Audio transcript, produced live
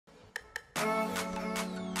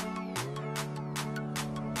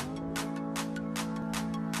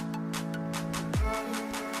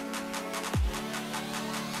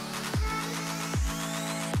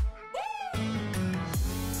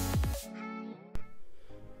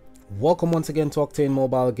Welcome once again to Octane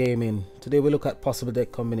Mobile Gaming. Today we look at possible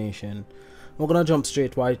deck combination. We're gonna jump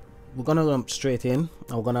straight in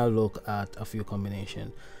and we're gonna look at a few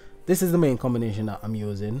combination. This is the main combination that I'm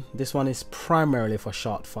using. This one is primarily for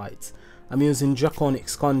short fights. I'm using Draconic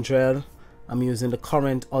Scoundrel. I'm using the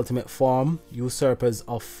current ultimate form, Usurpers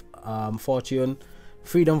of Fortune,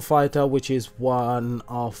 Freedom Fighter, which is one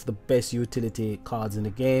of the best utility cards in the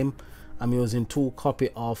game. I'm using 2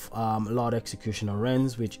 copies of Lord Executioner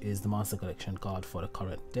Wrench, which is the Master Collection card for the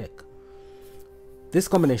current deck. This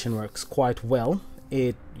combination works quite well.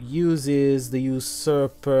 It uses the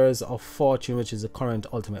Usurpers of Fortune, which is the current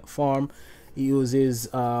ultimate form. It uses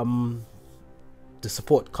the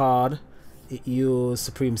support card. It uses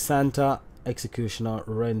Supreme Santa, Executioner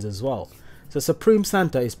Wrench as well. So Supreme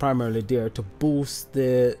Santa is primarily there to boost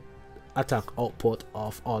the attack output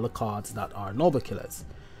of all the cards that are Noble Killers.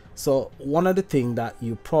 So one of the things that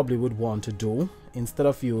you probably would want to do, instead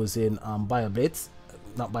of using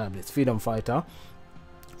Freedom Fighter,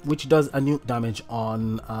 which does a nuke damage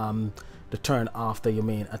on the turn after your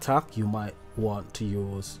main attack, you might want to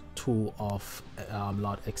use 2 of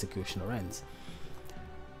Lord Executioner Wrench.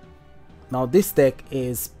 Now this deck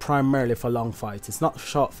is primarily for long fights. It's not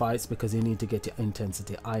short fights because you need to get your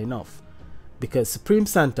intensity high enough. Because Supreme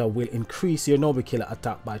Santa will increase your Noble Killer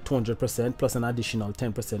attack by 200% plus an additional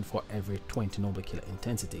 10% for every 20 Noble Killer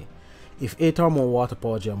intensity. If 8 or more Water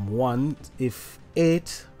Power Gem 1, if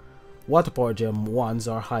 8 Water Power Gem 1s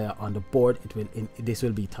are higher on the board, this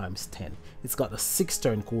will be times 10. It's got a 6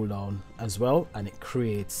 turn cooldown as well, and it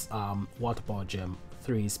creates Water Power Gem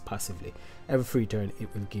 3s passively. Every free turn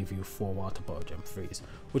it will give you 4 Water Power Gem 3s,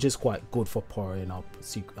 which is quite good for powering up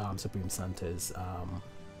Supreme Santa's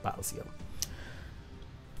battle seal.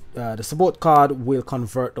 The support card will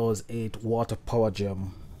convert those 8 Water Power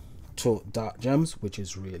Gem to Dark Gems, which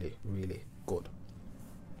is really good.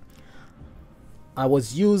 I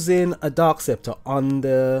was using a Dark Scepter on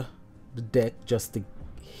the deck just to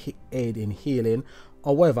aid in healing.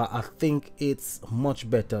 However, I think it's much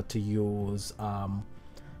better to use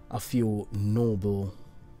a few more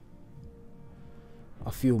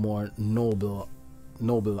noble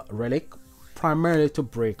relic, primarily to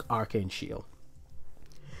break Arcane Shield.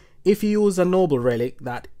 If you use a noble relic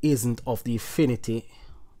that isn't of the affinity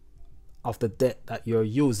of the deck that you're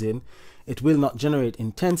using, it will not generate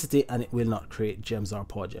intensity and it will not create gems or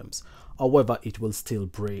power gems. However, it will still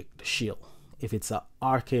break the shield. If it's an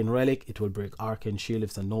arcane relic, it will break arcane shield.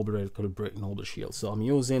 If it's a noble relic, it will break noble shield. So I'm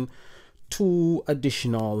using 2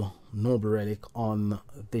 additional noble relic on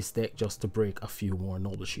this deck just to break a few more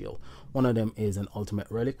noble shield. One of them is an ultimate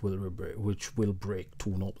relic which will break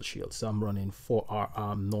 2 noble shields. So I'm running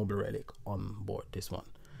 4 noble relic on board this one,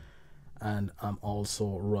 and I'm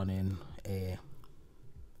also running a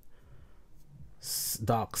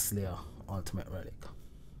Dark Slayer ultimate relic.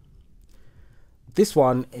 This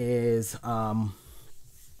one is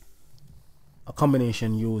a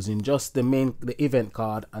combination using just the event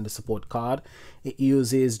card and the support card. It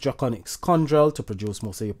uses Draconic Scoundrel to produce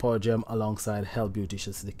most of your power gem alongside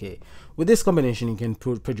Hellbeautious Decay. With this combination, you can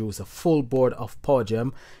produce a full board of power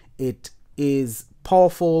gem. It is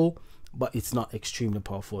powerful, but it's not extremely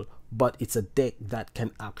powerful. But it's a deck that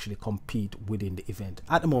can actually compete within the event.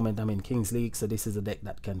 At the moment, I'm in Kings League, so this is a deck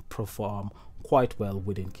that can perform quite well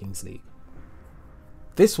within Kings League.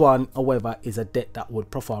 This one, however, is a deck that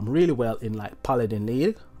would perform really well in like Paladin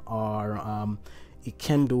League, or it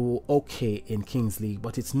can do okay in Kings League,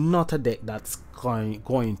 but it's not a deck that's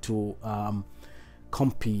going to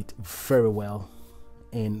compete very well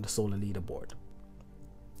in the solo leaderboard.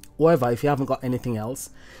 However, if you haven't got anything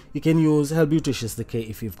else, you can use Hellbeautious Decay.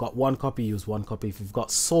 If you've got 1 copy, use 1 copy. If you've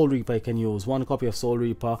got Soul Reaper, you can use 1 copy of Soul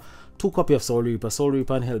Reaper, 2 copy of Soul Reaper. Soul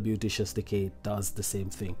Reaper and Hellbeautious Decay does the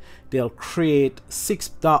same thing. They'll create 6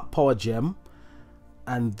 Dark Power Gem,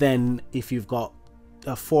 and then if you've got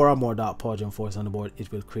 4 or more Dark Power Gem 4s on the board,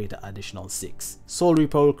 it will create an additional 6. Soul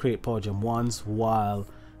Reaper will create Power Gem 1s, while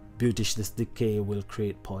Beauteous Decay will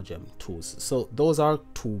create Power Gem 2s. So those are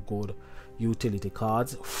 2 good utility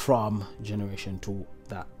cards from Generation 2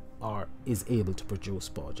 that is able to produce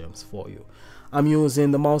power gems for you. I'm using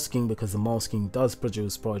the Mouse King because the Mouse King does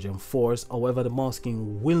produce power gem 4s. However, the Mouse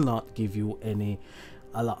King will not give you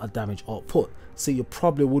a lot of damage output, so you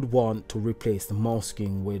probably would want to replace the Mouse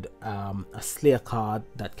King with a Slayer card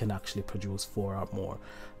that can actually produce 4 or more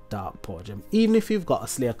Dark Power Gem. Even if you've got a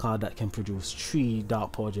Slayer card that can produce 3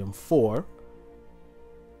 Dark Power Gem 4,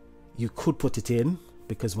 you could put it in,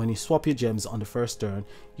 because when you swap your gems on the first turn,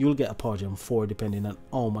 you'll get a Power Gem 4 depending on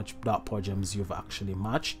how much Dark Power Gems you've actually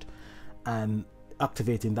matched, and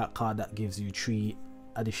activating that card that gives you 3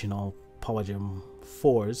 additional Power Gem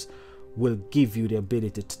 4s will give you the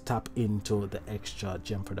ability to tap into the extra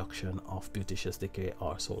gem production of Beauticious Decay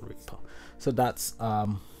or Soul Reaper. So that's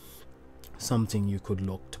something you could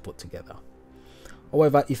look to put together.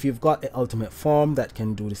 However, if you've got an ultimate form that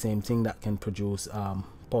can do the same thing, that can produce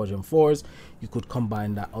Power Gem 4s, you could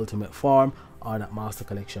combine that ultimate form or that Master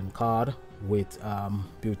Collection card with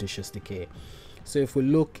Beauticious Decay. So if we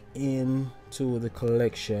look into the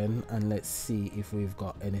collection and let's see if we've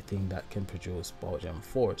got anything that can produce Power Gem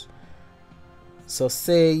 4s. So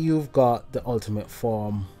say you've got the ultimate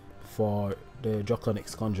form for the Draconic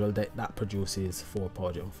Scoundrel deck that produces 4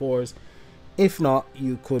 Power Gem 4s. If not,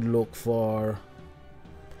 you could look for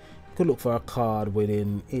a card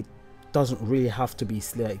within. It doesn't really have to be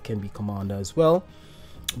Slayer, it can be Commander as well,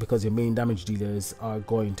 because your main damage dealers are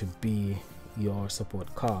going to be your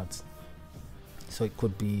support cards. So it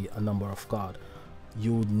could be a number of cards.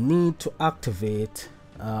 You need to activate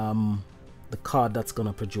the card that's going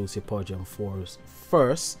to produce your Power Gem 4s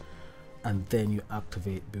first, and then you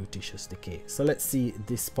activate Beauticious Decay. So let's see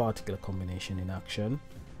this particular combination in action.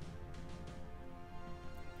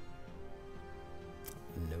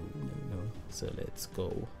 No. So let's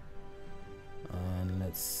go and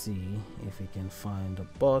let's see if we can find a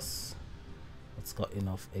boss that's got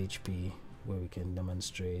enough HP where we can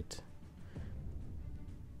demonstrate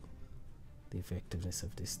the effectiveness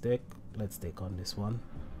of this deck. Let's take on this one.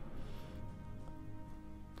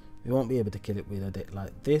 We won't be able to kill it with a deck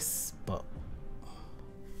like this, but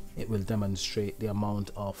it will demonstrate the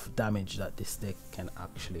amount of damage that this deck can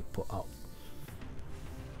actually put out.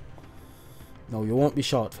 Now you won't be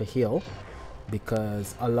short for heal,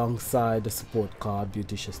 because alongside the support card,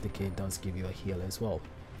 Beauticious Decay does give you a heal as well.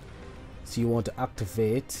 So you want to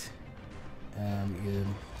activate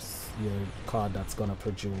your card that's gonna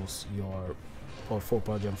produce your 4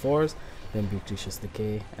 Power Gem 4s, then Beauticious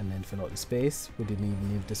Decay, and then fill out the space. We didn't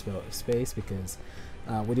even need to fill out the space because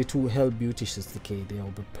with the 2 held Beauticious Decay, they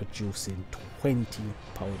will be producing 20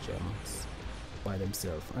 Power Gems by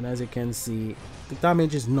themselves. And as you can see, the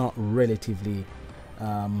damage is not relatively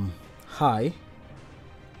high,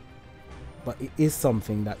 but it is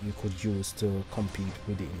something that you could use to compete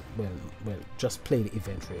within. Well, just play the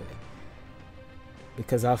event really,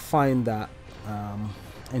 because I find that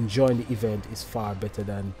enjoying the event is far better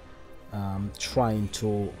than trying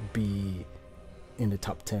to be in the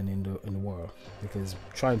top 10 in the world, because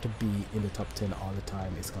trying to be in the top 10 all the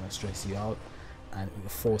time is going to stress you out, and it will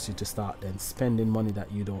force you to start then spending money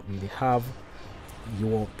that you don't really have. You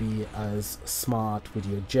won't be as smart with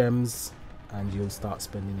your gems, and you'll start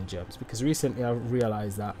spending your gems, because recently I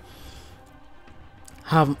realized that I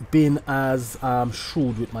haven't been as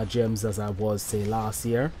shrewd with my gems as I was, say, last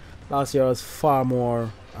year. Last year I was far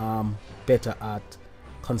more better at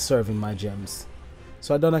conserving my gems.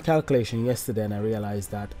 So I done a calculation yesterday and I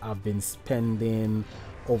realized that I've been spending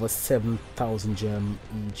over 7,000 gems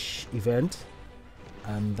each event,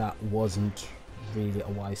 and that wasn't really a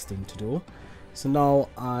wise thing to do. So now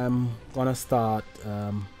I'm gonna start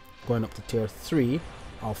going up to tier 3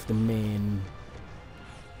 of the main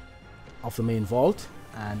vault,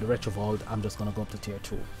 and the retro vault I'm just gonna go up to tier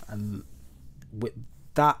 2, and with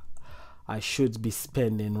that I should be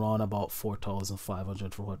spending around about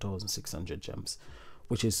 4,500 to 4,600 gems,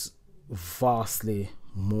 which is vastly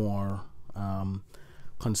more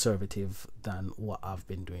conservative than what I've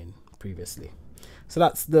been doing previously. So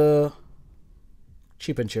that's the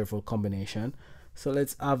cheap and cheerful combination. So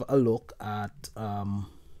let's have a look at the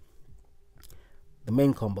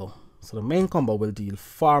main combo. So the main combo will deal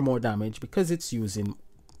far more damage because it's using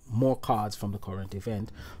more cards from the current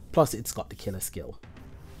event, plus it's got the killer skill.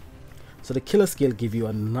 So the killer skill give you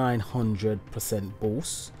a 900%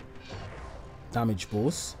 boost, damage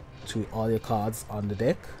boost to all your cards on the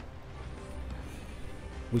deck,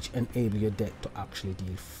 which enable your deck to actually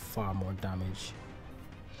deal far more damage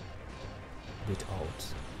without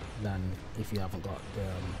than if you haven't got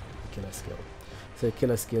the killer skill. So the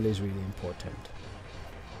killer skill is really important,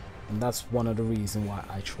 and that's one of the reasons why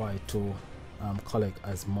I try to collect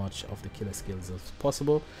as much of the killer skills as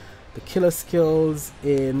possible. The killer skills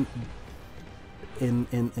in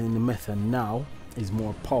the meta now is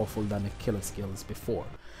more powerful than the killer skills before,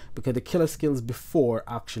 because the killer skills before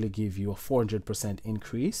actually give you a 400%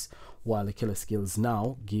 increase, while the killer skills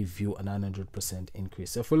now give you a 900%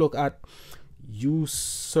 increase. So if we look at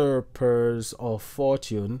Usurpers of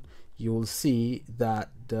Fortune, you will see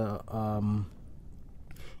that the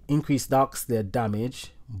increase docks their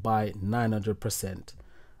damage by 900%,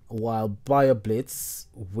 while Bio Blitz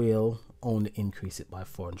will only increase it by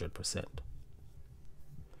 400%.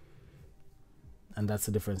 And that's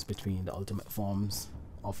the difference between the ultimate forms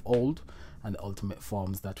of old and the ultimate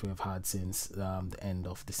forms that we have had since the end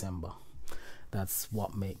of December. That's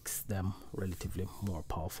what makes them relatively more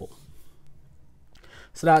powerful.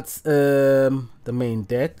 So that's the main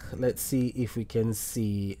deck. Let's see if we can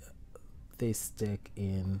see this deck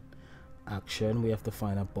in action. We have to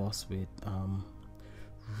find a boss with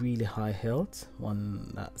really high health,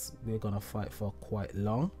 one that's we're gonna fight for quite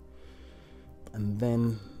long, and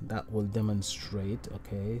then that will demonstrate.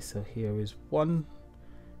 Okay, so here is one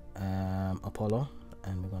Apollo,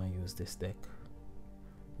 and we're gonna use this deck.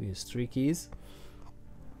 We use 3 keys,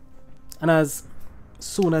 and as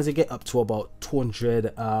soon as you get up to about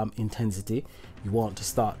 200 intensity, you want to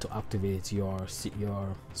start to activate your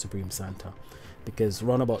Supreme Santa, because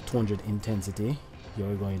around about 200 intensity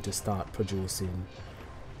you're going to start producing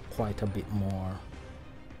quite a bit more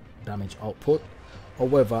damage output.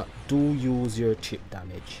 However, do use your chip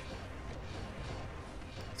damage.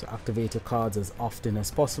 So activate your cards as often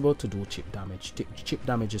as possible to do chip damage. Chip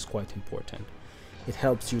damage is quite important. It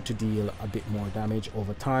helps you to deal a bit more damage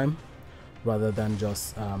over time, rather than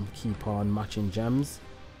just keep on matching gems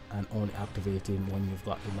and only activating when you've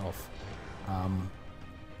got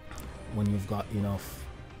enough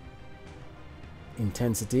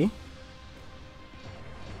intensity.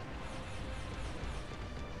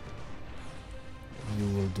 You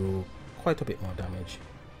will do quite a bit more damage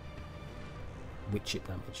with chip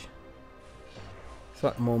damage. So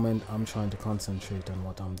at the moment I'm trying to concentrate on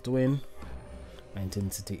what I'm doing. My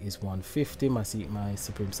intensity is 150. My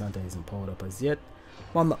Supreme Santa isn't powered up as yet,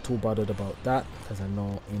 but I'm not too bothered about that, because I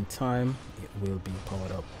know in time it will be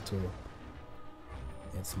powered up to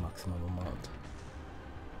its maximum amount.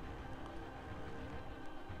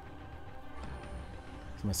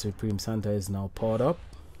 So my Supreme Santa is now powered up.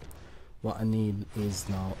 What I need is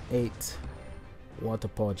now 8 water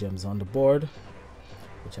power gems on the board,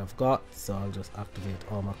 which I've got, so I'll just activate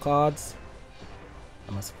all my cards.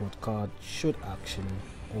 And my support card should actually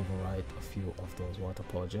override a few of those water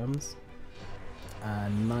power gems.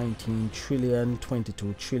 And 19 trillion,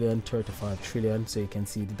 22 trillion, 35 trillion, so you can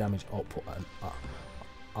see the damage output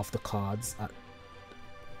of the cards at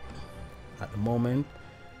the moment.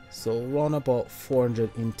 So around about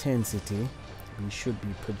 400 intensity, we should be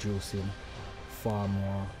producing far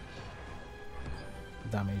more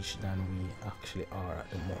damage than we actually are at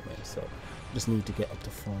the moment. So just need to get up to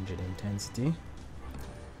 400 intensity.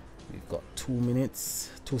 We've got 2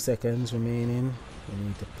 seconds remaining. We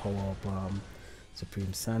need to power up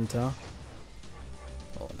Supreme Santa.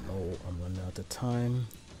 Oh no, I'm running out of time.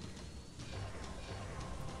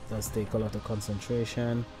 It does take a lot of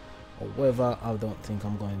concentration. However, I don't think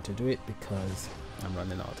I'm going to do it because I'm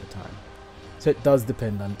running out of time. So it does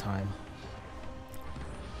depend on time.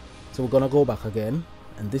 So we're gonna go back again,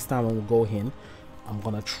 and this time when we go in, I'm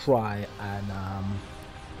gonna try and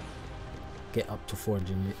get up to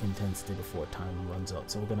 400 intensity before time runs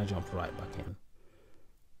out. So we're gonna jump right back in.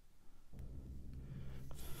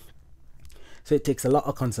 So it takes a lot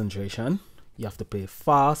of concentration. You have to play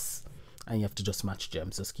fast, and you have to just match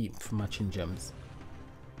gems. Just keep matching gems.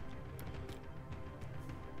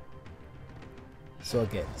 So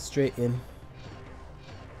again, straight in.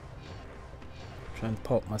 Try and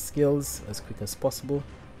pop my skills as quick as possible.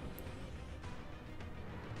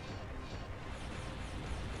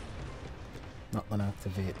 Not gonna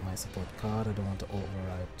activate my support card. I don't want to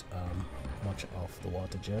override much of the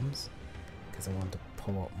water gems, because I want to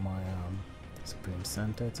power up my Supreme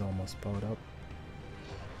Santa. It's almost powered up.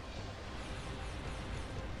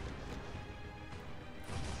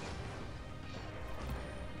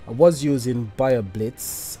 I was using Bio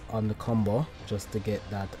Blitz on the combo just to get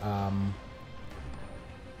that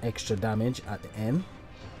extra damage at the end.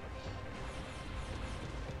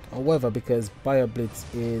 However, because Bio Blitz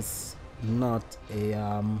is not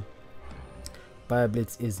a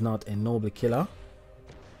noble killer,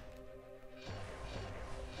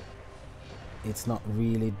 it's not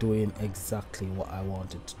really doing exactly what I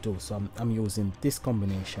wanted to do. So I'm using this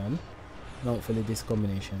combination, and hopefully this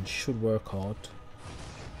combination should work out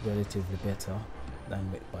relatively better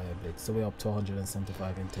than with Bio Blitz. So we're up to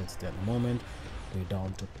 175 intensity at the moment. We're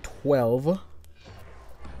down to 12.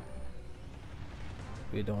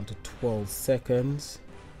 We're down to 12 seconds.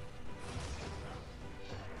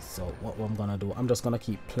 So what I'm gonna do, I'm just gonna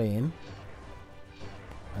keep playing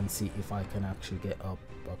and see if I can actually get up.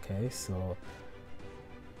 Okay, so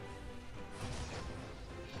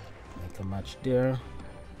make a match there,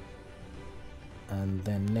 and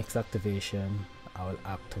then next activation I will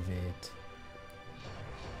activate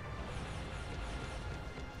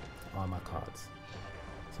all my cards.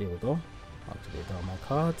 So here we go, activate all my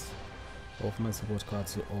cards. Both my support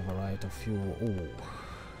cards will override a few. Ooh,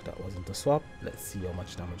 button to swap. Let's see how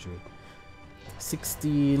much damage we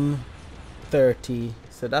 16, 30,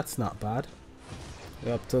 so that's not bad.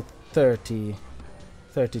 We're up to 30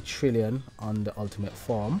 trillion on the ultimate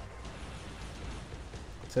form.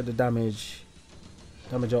 So the damage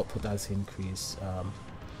output has increased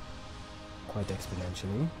quite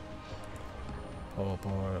exponentially.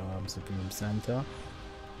 Power Supreme Center.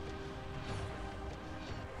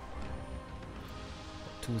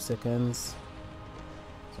 2 seconds.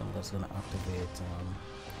 So I'm just gonna activate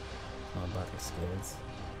my battle skills.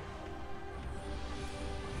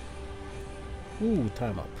 Ooh,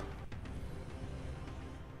 time up.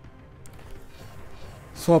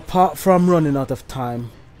 So apart from running out of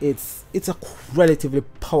time, it's a relatively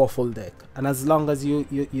powerful deck, and as long as you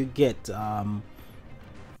get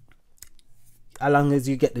as long as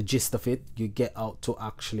you get the gist of it, you get out to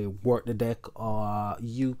actually work the deck,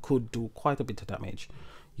 you could do quite a bit of damage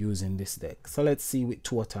using this deck. So let's see with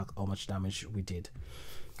 2 attack how much damage we did.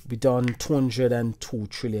 We done 202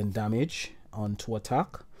 trillion damage on 2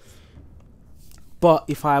 attack. But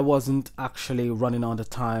if I wasn't actually running out of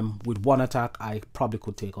time with 1 attack, I probably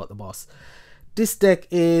could take out the boss. This deck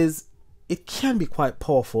it can be quite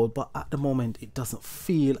powerful, but at the moment it doesn't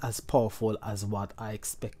feel as powerful as what I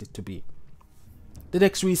expect it to be. The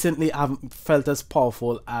decks recently haven't felt as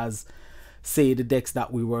powerful as, say, the decks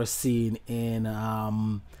that we were seeing in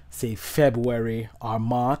say February or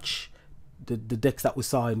March. The decks that we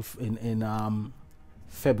saw in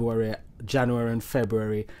February, January and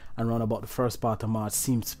February, and around about the first part of March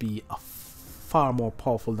seems to be far more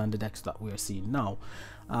powerful than the decks that we're seeing now.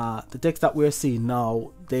 The decks that we're seeing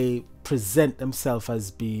now, they present themselves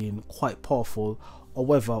as being quite powerful.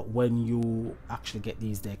 However, when you actually get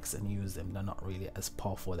these decks and use them, they're not really as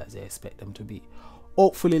powerful as they expect them to be.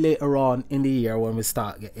 Hopefully later on in the year, when we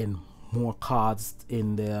start getting more cards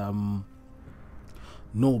in the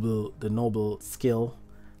noble skill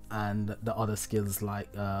and the other skills like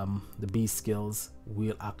the beast skills,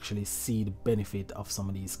 we'll actually see the benefit of some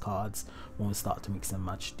of these cards when we start to mix and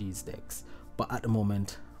match these decks. But at the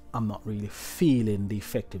moment, I'm not really feeling the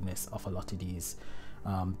effectiveness of a lot of these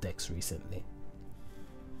decks recently.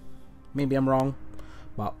 Maybe I'm wrong,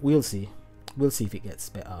 but we'll see. We'll see if it gets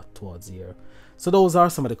better towards the year. So those are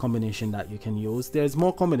some of the combination that you can use. There's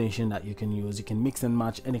more combination that you can use. You can mix and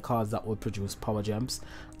match any cards that will produce power gems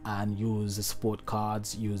and use the support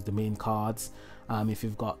cards, use the main cards. If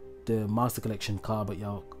you've got the master collection card but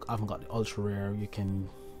you haven't got the ultra rare, you can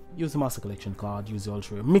use the master collection card, use the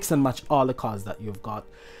ultra rare, mix and match all the cards that you've got,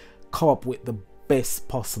 come up with the best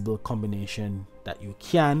possible combination that you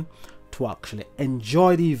can to actually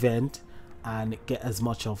enjoy the event and get as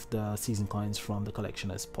much of the season coins from the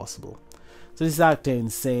collection as possible. So this is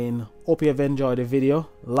Octane saying, hope you have enjoyed the video.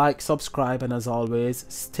 Like, subscribe, and as always,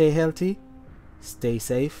 stay healthy, stay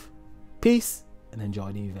safe, peace, and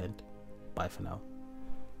enjoy the event. Bye for now.